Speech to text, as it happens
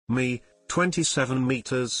Me, 27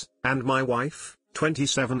 meters, and my wife,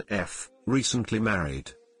 27F, recently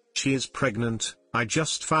married. She is pregnant. I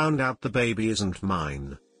just found out the baby isn't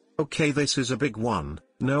mine. Okay, this is a big one,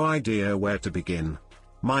 no idea where to begin.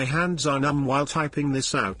 My hands are numb while typing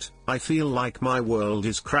this out. I feel like my world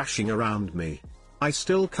is crashing around me. I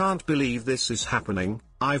still can't believe this is happening.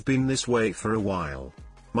 I've been this way for a while.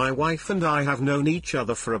 My wife and I have known each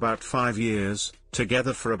other for about 5 years,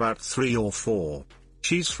 together for about 3 or 4.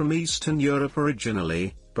 She's from Eastern Europe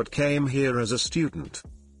originally, but came here as a student.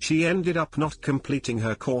 She ended up not completing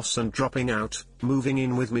her course and dropping out, moving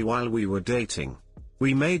in with me while we were dating.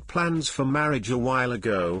 We made plans for marriage a while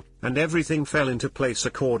ago, and everything fell into place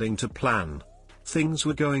according to plan. Things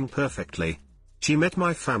were going perfectly. She met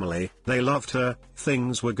my family, they loved her,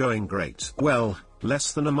 things were going great. Well,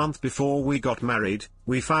 less than a month before we got married,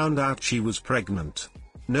 we found out she was pregnant.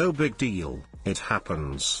 No big deal, it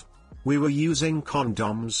happens. We were using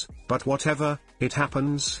condoms, but whatever, it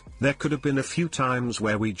happens. There could have been a few times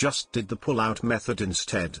where we just did the pull-out method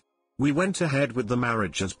instead. We went ahead with the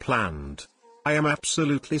marriage as planned. I am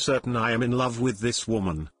absolutely certain I am in love with this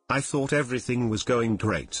woman. I thought everything was going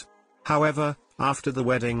great. However, after the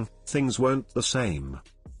wedding, things weren't the same.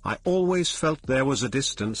 I always felt there was a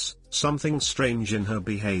distance, something strange in her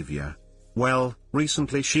behavior. Well,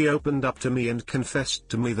 recently she opened up to me and confessed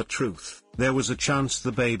to me the truth. There was a chance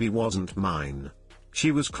the baby wasn't mine.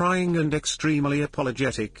 She was crying and extremely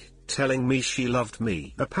apologetic, telling me she loved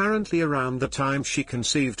me. Apparently around the time she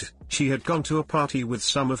conceived, she had gone to a party with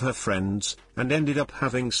some of her friends, and ended up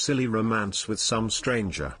having silly romance with some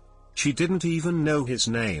stranger. She didn't even know his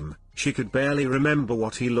name, she could barely remember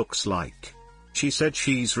what he looks like. She said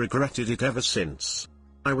she's regretted it ever since.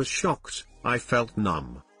 I was shocked, I felt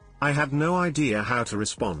numb. I had no idea how to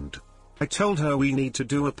respond. I told her we need to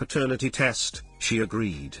do a paternity test, she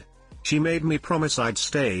agreed. She made me promise I'd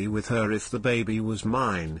stay with her if the baby was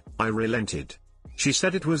mine. I relented. She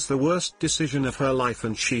said it was the worst decision of her life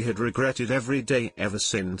and she had regretted every day ever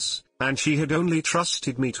since, and she had only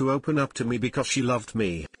trusted me to open up to me because she loved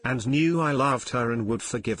me, and knew I loved her and would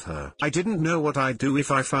forgive her. I didn't know what I'd do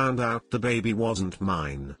if I found out the baby wasn't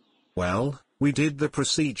mine. Well, we did the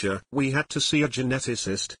procedure. We had to see a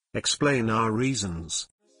geneticist, explain our reasons.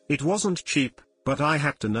 It wasn't cheap, but I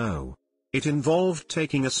had to know. It involved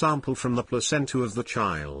taking a sample from the placenta of the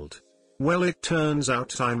child. Well, it turns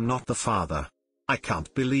out I'm not the father. I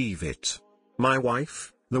can't believe it. My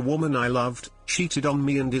wife, the woman I loved, cheated on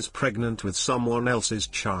me and is pregnant with someone else's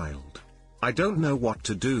child. I don't know what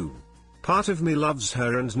to do. Part of me loves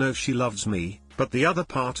her and knows she loves me, but the other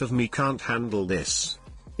part of me can't handle this.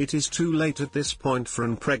 It is too late at this point for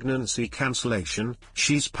an pregnancy cancellation.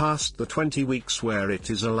 She's past the 20 weeks where it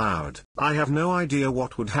is allowed. I have no idea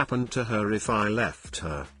what would happen to her if I left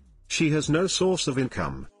her. She has no source of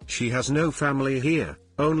income, she has no family here,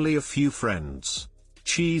 only a few friends.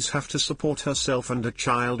 She's have to support herself and a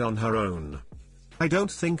child on her own. I don't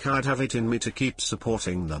think I'd have it in me to keep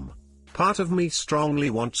supporting them. Part of me strongly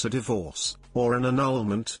wants a divorce, or an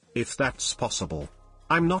annulment, if that's possible.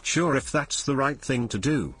 I'm not sure if that's the right thing to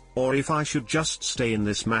do, or if I should just stay in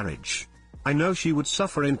this marriage. I know she would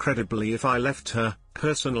suffer incredibly if I left her,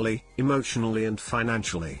 personally, emotionally and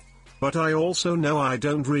financially. But I also know I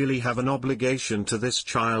don't really have an obligation to this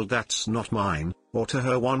child that's not mine, or to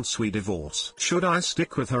her once we divorce. Should I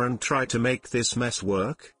stick with her and try to make this mess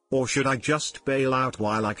work, or should I just bail out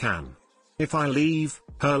while I can? If I leave,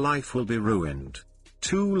 her life will be ruined.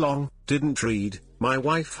 Too long, didn't read. My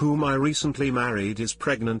wife whom I recently married is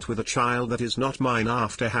pregnant with a child that is not mine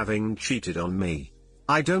after having cheated on me.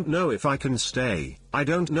 I don't know if I can stay. I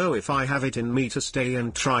don't know if I have it in me to stay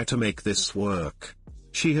and try to make this work.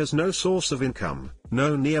 She has no source of income,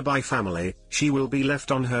 no nearby family. She will be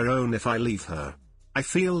left on her own if I leave her. I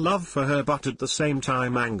feel love for her but at the same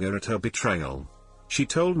time anger at her betrayal. She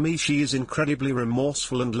told me she is incredibly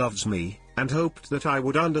remorseful and loves me, and hoped that I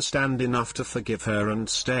would understand enough to forgive her and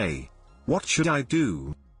stay. What should I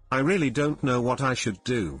do? I really don't know what I should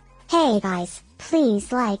do. Hey guys,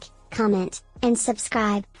 please like, comment, and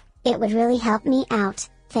subscribe. It would really help me out,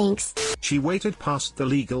 thanks. She waited past the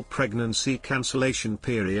legal pregnancy cancellation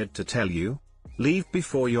period to tell you. Leave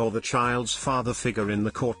before you're the child's father figure in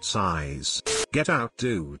the court's eyes. Get out,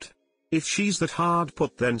 dude. If she's that hard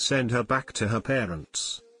put, then send her back to her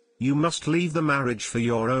parents. You must leave the marriage for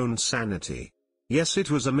your own sanity. Yes,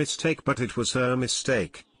 it was a mistake, but it was her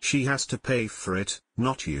mistake. She has to pay for it,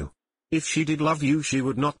 not you. If she did love you, she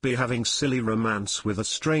would not be having silly romance with a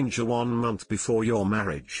stranger 1 month before your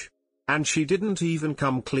marriage. And she didn't even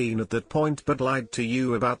come clean at that point but lied to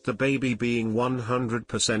you about the baby being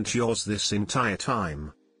 100% yours this entire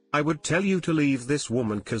time. I would tell you to leave this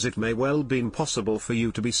woman cause it may well be impossible for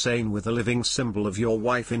you to be sane with a living symbol of your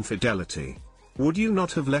wife infidelity. Would you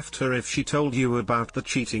not have left her if she told you about the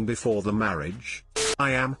cheating before the marriage?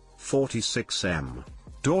 I am, 46M.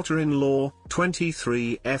 Daughter-in-law,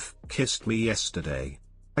 23F, kissed me yesterday.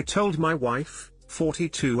 I told my wife,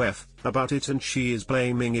 42F, about it and she is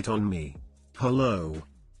blaming it on me. Hello.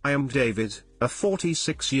 I am David, a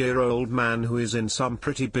 46-year-old man who is in some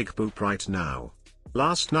pretty big poop right now.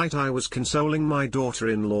 Last night I was consoling my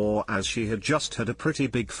daughter-in-law as she had just had a pretty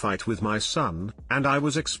big fight with my son, and I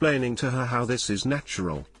was explaining to her how this is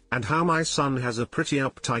natural, and how my son has a pretty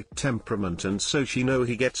uptight temperament and so she know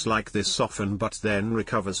he gets like this often but then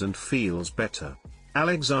recovers and feels better.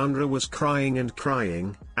 Alexandra was crying and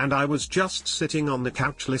crying, and I was just sitting on the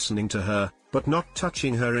couch listening to her, but not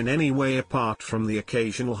touching her in any way apart from the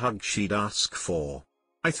occasional hug she'd ask for.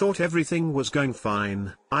 I thought everything was going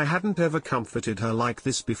fine. I hadn't ever comforted her like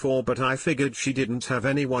this before, but I figured she didn't have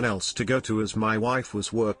anyone else to go to as my wife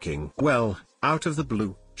was working. Well, out of the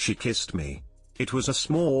blue, she kissed me. It was a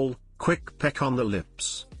small, quick peck on the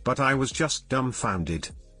lips, but I was just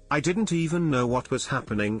dumbfounded. I didn't even know what was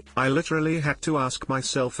happening. I literally had to ask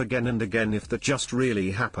myself again and again if that just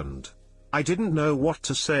really happened. I didn't know what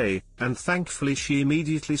to say, and thankfully she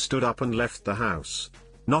immediately stood up and left the house.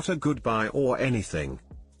 Not a goodbye or anything.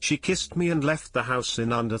 She kissed me and left the house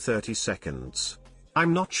in under 30 seconds.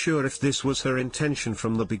 I'm not sure if this was her intention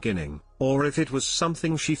from the beginning, or if it was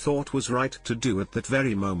something she thought was right to do at that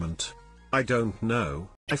very moment. I don't know.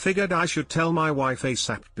 I figured I should tell my wife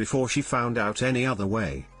ASAP before she found out any other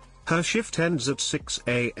way. Her shift ends at 6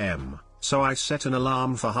 a.m., so I set an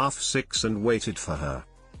alarm for 6:30 and waited for her.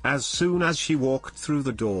 As soon as she walked through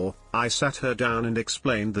the door, I sat her down and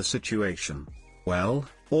explained the situation. Well,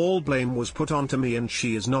 all blame was put onto me and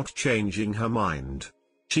she is not changing her mind.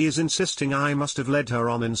 She is insisting I must have led her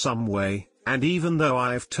on in some way, and even though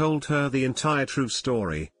I've told her the entire true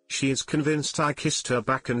story, she is convinced I kissed her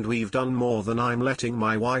back and we've done more than I'm letting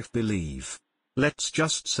my wife believe. Let's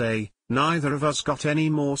just say, neither of us got any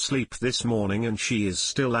more sleep this morning and she is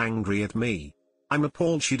still angry at me. I'm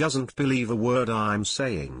appalled she doesn't believe a word I'm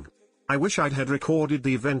saying. I wish I'd had recorded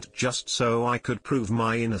the event just so I could prove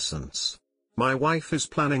my innocence. My wife is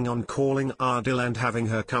planning on calling Adil and having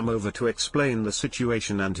her come over to explain the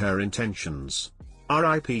situation and her intentions.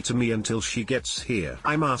 RIP to me until she gets here.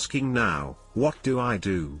 I'm asking now, what do I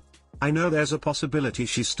do? I know there's a possibility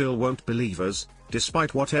she still won't believe us,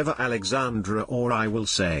 despite whatever Alexandra or I will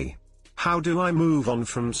say. How do I move on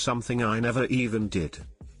from something I never even did?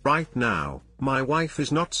 Right now, my wife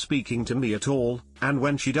is not speaking to me at all, and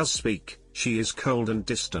when she does speak, she is cold and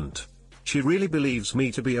distant. She really believes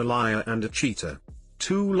me to be a liar and a cheater.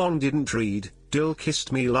 Too long didn't read. Dill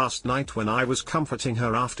kissed me last night when I was comforting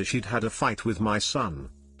her after she'd had a fight with my son.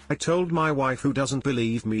 I told my wife, who doesn't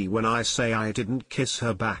believe me when I say I didn't kiss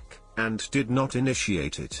her back, and did not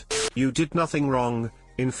initiate it. You did nothing wrong,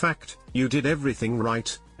 in fact, you did everything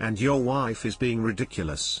right, and your wife is being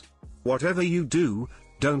ridiculous. Whatever you do,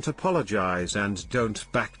 don't apologize and don't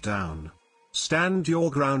back down. Stand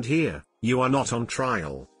your ground here, you are not on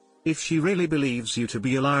trial. If she really believes you to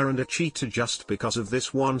be a liar and a cheater just because of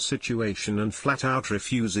this one situation and flat out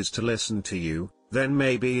refuses to listen to you, then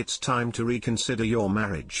maybe it's time to reconsider your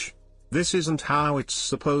marriage. This isn't how it's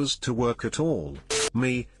supposed to work at all.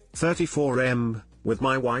 Me, 34M, with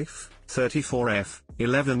my wife, 34F,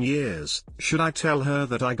 11 years. Should I tell her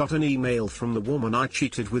that I got an email from the woman I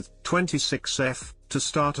cheated with, 26F? To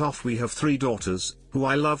start off, we have 3 daughters, who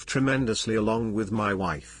I love tremendously along with my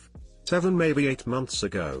wife. 7 maybe 8 months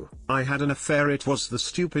ago, I had an affair. It was the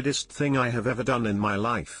stupidest thing I have ever done in my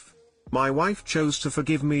life. My wife chose to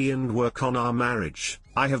forgive me and work on our marriage.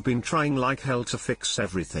 I have been trying like hell to fix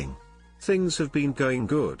everything. Things have been going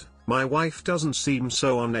good. My wife doesn't seem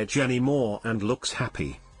so on edge anymore and looks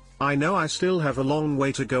happy. I know I still have a long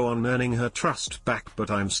way to go on earning her trust back,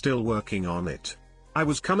 but I'm still working on it. I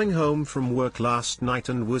was coming home from work last night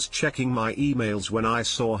and was checking my emails when I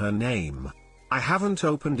saw her name. I haven't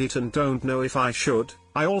opened it and don't know if I should.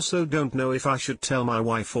 I also don't know if I should tell my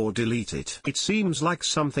wife or delete it. It seems like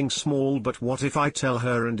something small, but what if I tell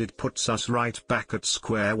her and it puts us right back at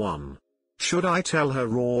square one? Should I tell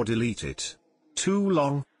her or delete it? Too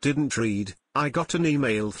long, didn't read. I got an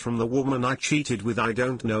email from the woman I cheated with. I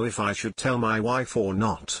don't know if I should tell my wife or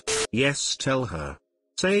not. Yes, tell her.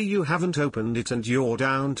 Say you haven't opened it and you're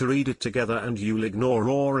down to read it together, and you'll ignore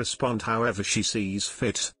or respond however she sees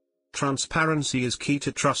fit. Transparency is key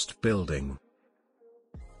to trust building.